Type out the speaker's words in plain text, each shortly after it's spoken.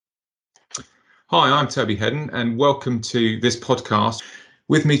Hi, I'm Toby Hedden, and welcome to this podcast.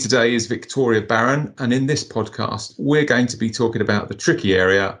 With me today is Victoria Barron, and in this podcast, we're going to be talking about the tricky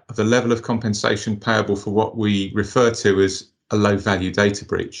area of the level of compensation payable for what we refer to as a low-value data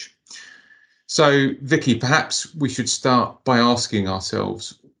breach. So, Vicky, perhaps we should start by asking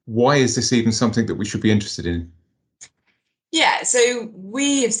ourselves, why is this even something that we should be interested in? Yeah, so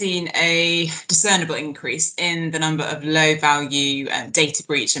we have seen a discernible increase in the number of low-value data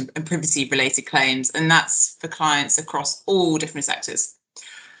breach and privacy-related claims, and that's for clients across all different sectors.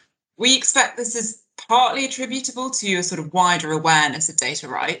 We expect this is partly attributable to a sort of wider awareness of data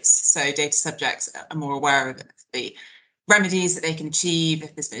rights, so data subjects are more aware of the remedies that they can achieve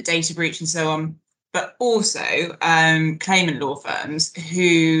if there's been a data breach and so on, but also claimant law firms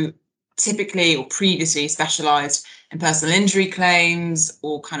who typically or previously specialised in personal injury claims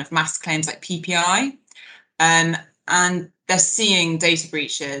or kind of mass claims like PPI. And they're seeing data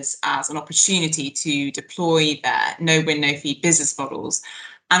breaches as an opportunity to deploy their no-win, no-fee business models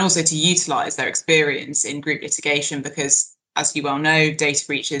and also to utilise their experience in group litigation because, as you well know, data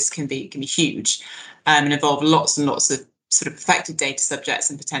breaches can be huge and involve lots and lots of sort of affected data subjects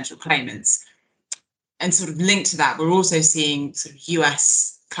and potential claimants. And sort of linked to that, we're also seeing sort of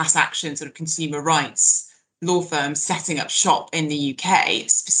US class action sort of consumer rights law firms setting up shop in the UK,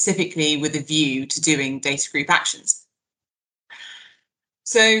 specifically with a view to doing data group actions.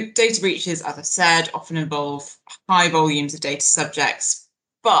 So data breaches, as I've said, often involve high volumes of data subjects,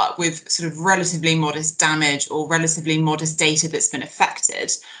 but with sort of relatively modest damage or relatively modest data that's been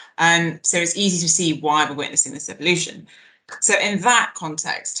affected. So it's easy to see why we're witnessing this evolution. So in that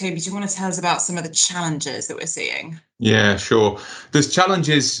context, Toby, do you want to tell us about some of the challenges that we're seeing? Yeah, sure. There's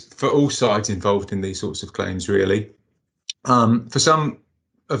challenges for all sides involved in these sorts of claims, really. For some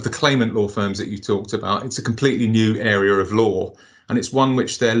of the claimant law firms that you talked about, it's a completely new area of law, and it's one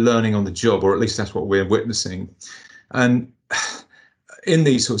which they're learning on the job, or at least that's what we're witnessing. And in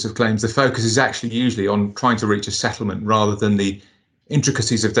these sorts of claims, the focus is actually usually on trying to reach a settlement rather than the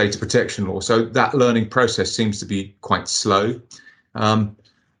intricacies of data protection law. So that learning process seems to be quite slow.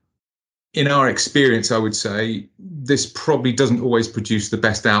 In our experience, I would say this probably doesn't always produce the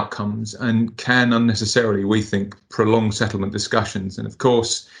best outcomes and can unnecessarily, we think, prolong settlement discussions. And of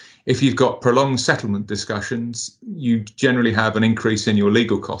course, if you've got prolonged settlement discussions, you generally have an increase in your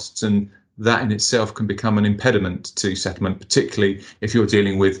legal costs, and that in itself can become an impediment to settlement, particularly if you're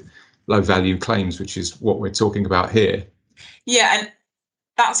dealing with low value claims, which is what we're talking about here. Yeah, and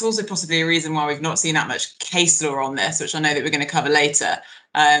that's also possibly a reason why we've not seen that much case law on this, which I know that we're going to cover later.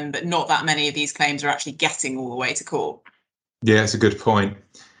 But not that many of these claims are actually getting all the way to court. Yeah, it's a good point.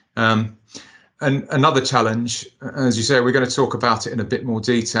 And another challenge, as you say, we're going to talk about it in a bit more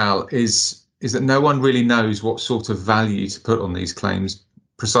detail, is that no one really knows what sort of value to put on these claims,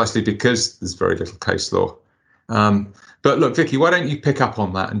 precisely because there's very little case law. But look, Vicky, why don't you pick up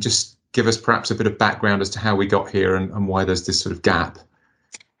on that and just give us perhaps a bit of background as to how we got here and why there's this sort of gap?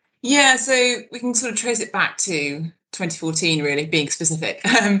 Yeah, so we can sort of trace it back to 2014, really, being specific.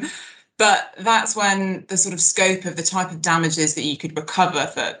 But that's when the sort of scope of the type of damages that you could recover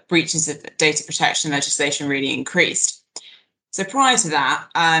for breaches of data protection legislation really increased. So prior to that,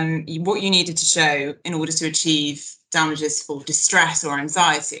 what you needed to show in order to achieve damages for distress or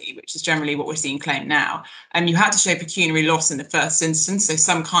anxiety, which is generally what we're seeing claimed now, you had to show pecuniary loss in the first instance, so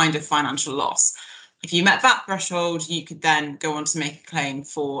some kind of financial loss. If you met that threshold, you could then go on to make a claim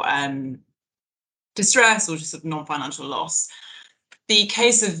for distress or just sort of non-financial loss. The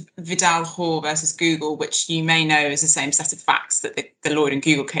case of Vidal-Hore versus Google, which you may know is the same set of facts that the Lloyd and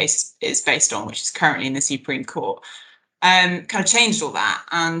Google case is based on, which is currently in the Supreme Court, kind of changed all that.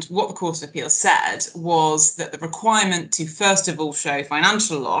 And what the Court of Appeal said was that the requirement to first of all show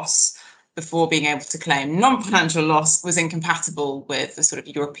financial loss before being able to claim non-financial loss was incompatible with the sort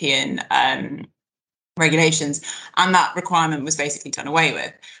of European regulations, and that requirement was basically done away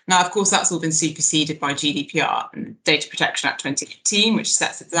with. Now, of course, that's all been superseded by GDPR and Data Protection Act 2015, which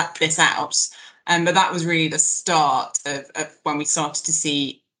sets this out. But that was really the start of when we started to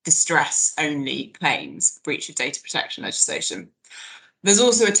see distress-only claims, breach of data protection legislation. There's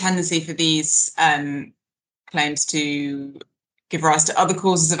also a tendency for these claims to give rise to other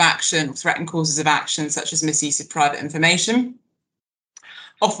causes of action or threaten causes of action, such as misuse of private information,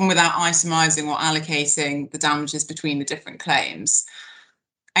 often without itemising or allocating the damages between the different claims.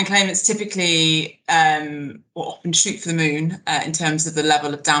 And claimants typically will often shoot for the moon in terms of the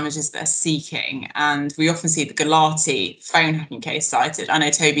level of damages they're seeking. And we often see the Galati phone hacking case cited. I know,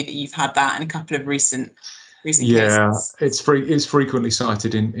 Toby, that you've had that in a couple of recent cases. It's frequently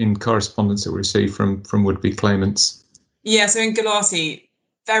cited in correspondence that we receive from would-be claimants. Yeah, so in Galati,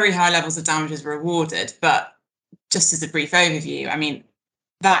 very high levels of damages were awarded. But just as a brief overview, I mean,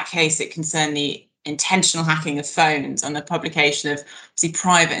 that case, it concerned the intentional hacking of phones and the publication of obviously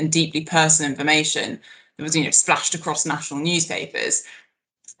private and deeply personal information that was, splashed across national newspapers.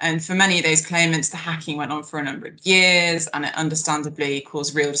 And for many of those claimants, the hacking went on for a number of years, and it understandably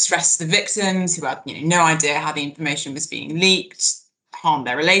caused real distress to the victims who had no idea how the information was being leaked, harmed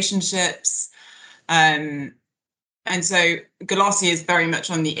their relationships. And so Galotti is very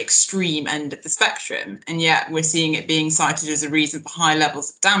much on the extreme end of the spectrum, and yet we're seeing it being cited as a reason for high levels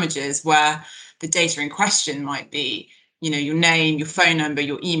of damages, where the data in question might be, your name, your phone number,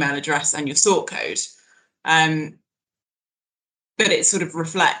 your email address, and your sort code. But it sort of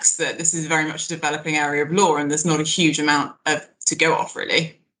reflects that this is very much a developing area of law, and there's not a huge amount to go off,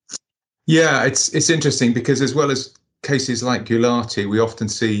 really. Yeah, it's interesting because as well as cases like Gulati, we often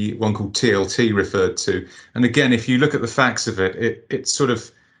see one called TLT referred to. And again, if you look at the facts of it, it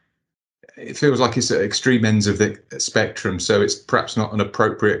feels like it's at extreme ends of the spectrum. So it's perhaps not an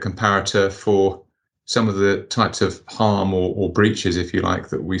appropriate comparator for some of the types of harm or breaches, if you like,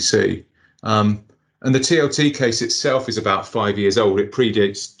 that we see. And the TLT case itself is about 5 years old. It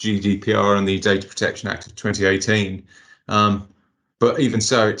predates GDPR and the Data Protection Act of 2018. But even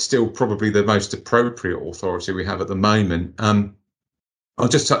so, it's still probably the most appropriate authority we have at the moment. I'll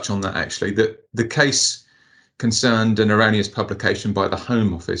just touch on that, actually. The case concerned an erroneous publication by the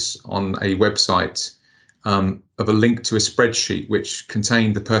Home Office on a website of a link to a spreadsheet which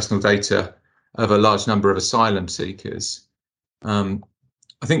contained the personal data of a large number of asylum seekers.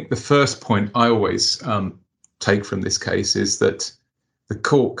 I think the first point I always take from this case is that the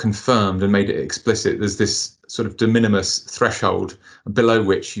court confirmed and made it explicit there's this sort of de minimis threshold below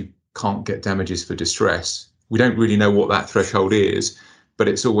which you can't get damages for distress. We don't really know what that threshold is, but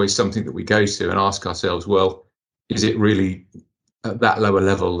it's always something that we go to and ask ourselves, well, is it really at that lower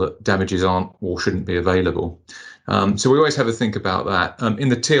level that damages aren't or shouldn't be available? So we always have a think about that. In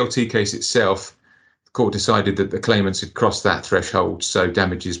the TLT case itself, the court decided that the claimants had crossed that threshold, so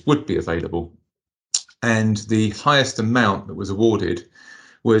damages would be available. And the highest amount that was awarded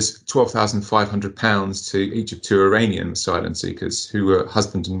was £12,500 to each of two Iranian asylum seekers who were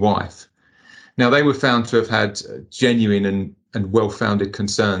husband and wife. Now, they were found to have had genuine and well-founded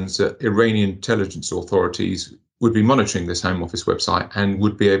concerns that Iranian intelligence authorities would be monitoring this Home Office website and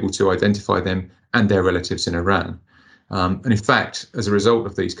would be able to identify them and their relatives in Iran. And in fact, as a result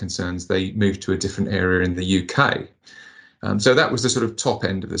of these concerns, they moved to a different area in the UK. So that was the sort of top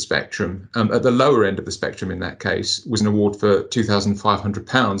end of the spectrum. At the lower end of the spectrum in that case was an award for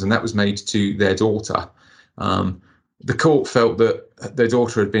 £2,500, and that was made to their daughter. The court felt that their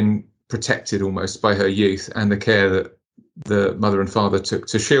daughter had been protected almost by her youth and the care that the mother and father took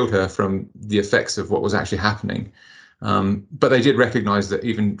to shield her from the effects of what was actually happening. But they did recognise that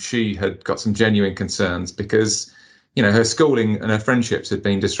even she had got some genuine concerns because, her schooling and her friendships had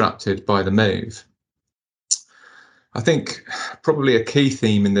been disrupted by the move. I think probably a key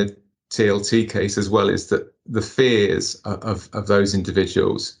theme in the TLT case as well is that the fears of those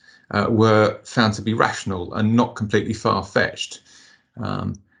individuals were found to be rational and not completely far-fetched.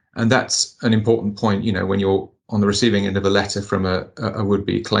 And that's an important point, when you're on the receiving end of a letter from a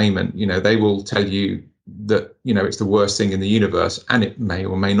would-be claimant, they will tell you that, it's the worst thing in the universe, and it may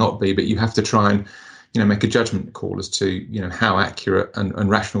or may not be, but you have to try and, make a judgment call as to, how accurate and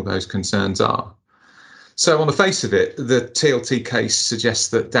rational those concerns are. So on the face of it, the TLT case suggests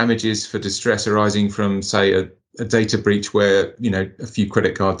that damages for distress arising from, say, a data breach where, a few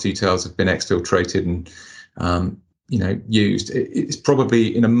credit card details have been exfiltrated and, used, it's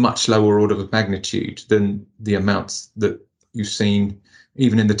probably in a much lower order of magnitude than the amounts that you've seen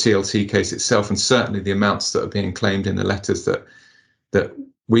even in the TLT case itself, and certainly the amounts that are being claimed in the letters that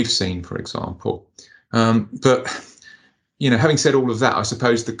we've seen, for example. But having said all of that, I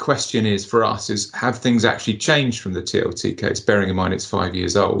suppose the question is for us is, have things actually changed from the TLT case, bearing in mind it's 5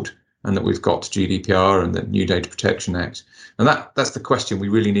 years old and that we've got GDPR and the new Data Protection Act? And that's the question we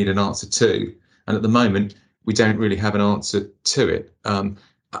really need an answer to. And at the moment, we don't really have an answer to it.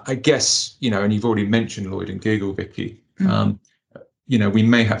 I guess, and you've already mentioned Lloyd and Google, Vicky. We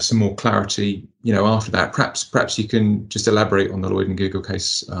may have some more clarity, after that. Perhaps you can just elaborate on the Lloyd and Google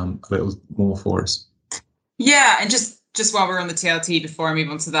case a little more for us. Yeah, and just while we're on the TLT, before I move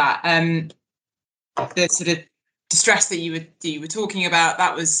on to that, the sort of distress that you were talking about,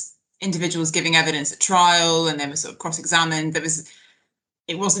 that was individuals giving evidence at trial and they were sort of cross-examined.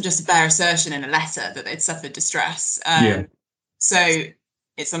 It wasn't just a bare assertion in a letter that they'd suffered distress. So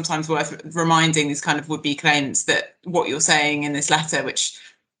it's sometimes worth reminding these kind of would-be claimants that what you're saying in this letter, which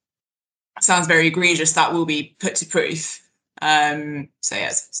sounds very egregious, that will be put to proof. So yeah,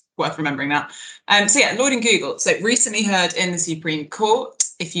 it's worth remembering that. So yeah, Lloyd and Google. So recently heard in the Supreme Court.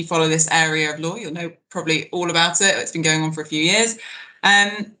 If you follow this area of law, you'll know probably all about it. It's been going on for a few years.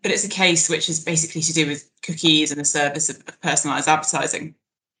 But it's a case which is basically to do with cookies and the service of personalised advertising,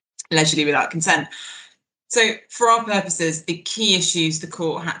 allegedly without consent. So for our purposes, the key issues the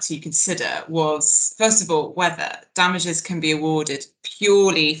court had to consider was, first of all, whether damages can be awarded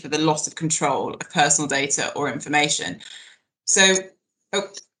purely for the loss of control of personal data or information. So,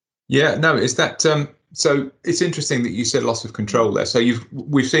 yeah, no, is that so it's interesting that you said loss of control there. So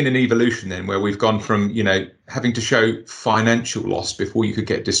we've seen an evolution then where we've gone from, having to show financial loss before you could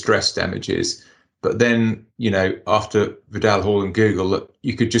get distress damages. But then, after Vidal Hall and Google,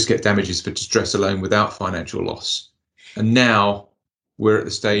 you could just get damages for distress alone without financial loss. And now we're at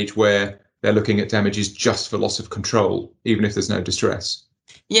the stage where they're looking at damages just for loss of control, even if there's no distress.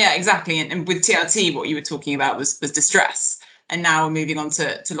 Yeah, exactly. And with TRT, what you were talking about was distress. And now we're moving on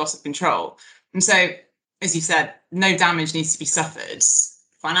to loss of control. And so, as you said, no damage needs to be suffered,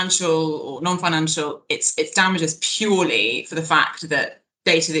 financial or non-financial. It's damages purely for the fact that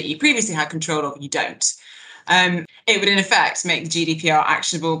data that you previously had control of, you don't. It would in effect make the GDPR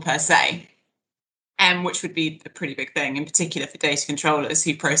actionable per se, which would be a pretty big thing, in particular for data controllers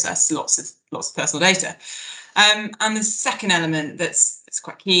who process lots of personal data. And the second element that's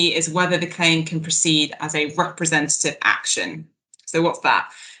quite key is whether the claim can proceed as a representative action. So what's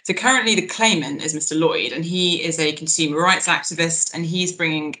that? So currently the claimant is Mr. Lloyd, and he is a consumer rights activist, and he's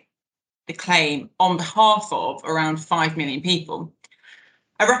bringing the claim on behalf of around 5 million people.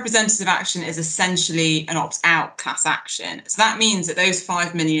 A representative action is essentially an opt-out class action. So that means that those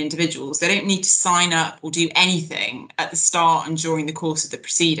 5 million individuals, they don't need to sign up or do anything at the start and during the course of the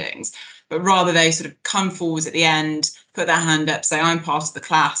proceedings, but rather they sort of come forward at the end, put their hand up, say, I'm part of the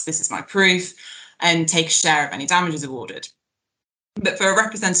class, this is my proof, and take a share of any damages awarded. But for a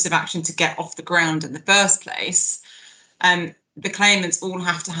representative action to get off the ground in the first place, the claimants all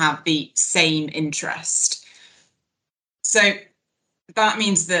have to have the same interest. So that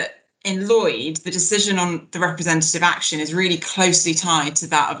means that in Lloyd, the decision on the representative action is really closely tied to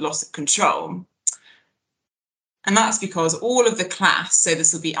that of loss of control. And that's because all of the class, so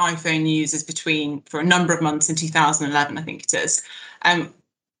this will be iPhone users for a number of months in 2011, I think it is,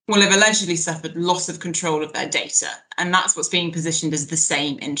 will have allegedly suffered loss of control of their data. And that's what's being positioned as the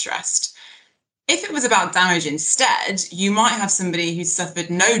same interest. If it was about damage instead, you might have somebody who's suffered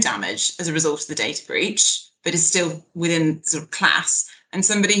no damage as a result of the data breach, but is still within sort of class, and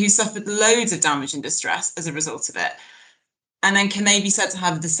somebody who suffered loads of damage and distress as a result of it. And then can they be said to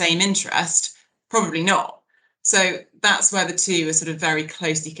have the same interest? Probably not. So that's where the two are sort of very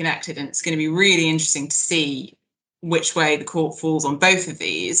closely connected, and it's going to be really interesting to see which way the court falls on both of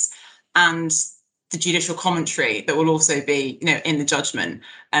these, and the judicial commentary that will also be, in the judgment.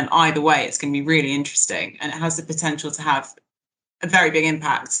 Either way, it's going to be really interesting, and it has the potential to have a very big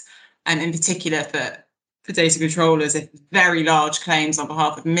impact, and in particular for data controllers, if very large claims on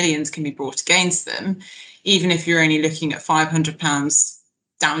behalf of millions can be brought against them, even if you're only looking at £500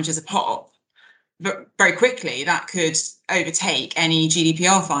 damages a pop, but very quickly that could overtake any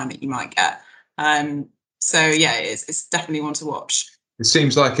GDPR fine that you might get. So yeah, it's definitely one to watch. It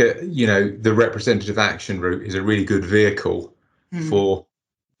seems like the representative action route is a really good vehicle for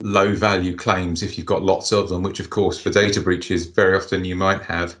low value claims if you've got lots of them, which of course for data breaches very often you might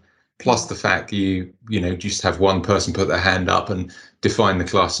have. Plus the fact you just have one person put their hand up and define the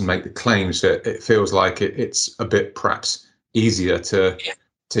class and make the claim. So it feels like it's a bit perhaps easier to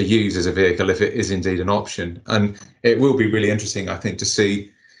use as a vehicle if it is indeed an option. And it will be really interesting, I think, to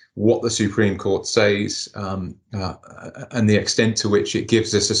see what the Supreme Court says and the extent to which it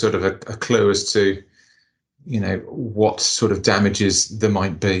gives us a sort of a clue as to, what sort of damages there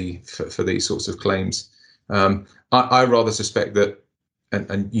might be for these sorts of claims. I rather suspect that,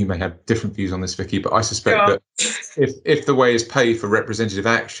 and you may have different views on this, Vicky, but I suspect that if the way is paid for representative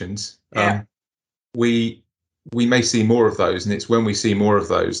actions, we may see more of those, and it's when we see more of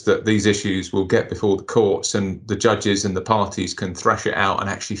those that these issues will get before the courts, and the judges and the parties can thresh it out and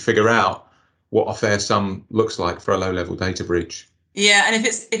actually figure out what a fair sum looks like for a low-level data breach. Yeah, and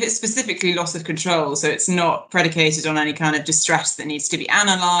if it's specifically loss of control, so it's not predicated on any kind of distress that needs to be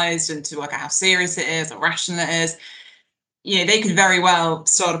analysed and to work out how serious it is or rational it is, they could very well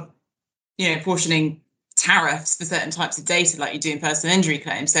start, apportioning tariffs for certain types of data like you do in personal injury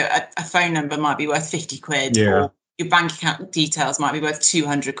claims. So a phone number might be worth 50 quid, or your bank account details might be worth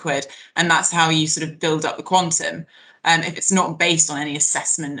 200 quid. And that's how you sort of build up the quantum, if it's not based on any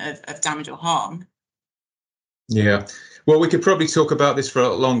assessment of damage or harm. Yeah. Well, we could probably talk about this for a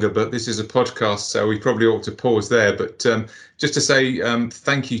lot longer, but this is a podcast, so we probably ought to pause there. But just to say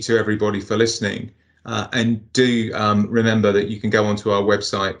thank you to everybody for listening. And do remember that you can go onto our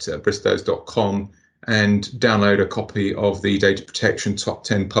website, bristows.com, and download a copy of the Data Protection Top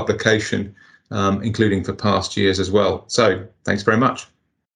 10 publication, including for past years as well. So thanks very much.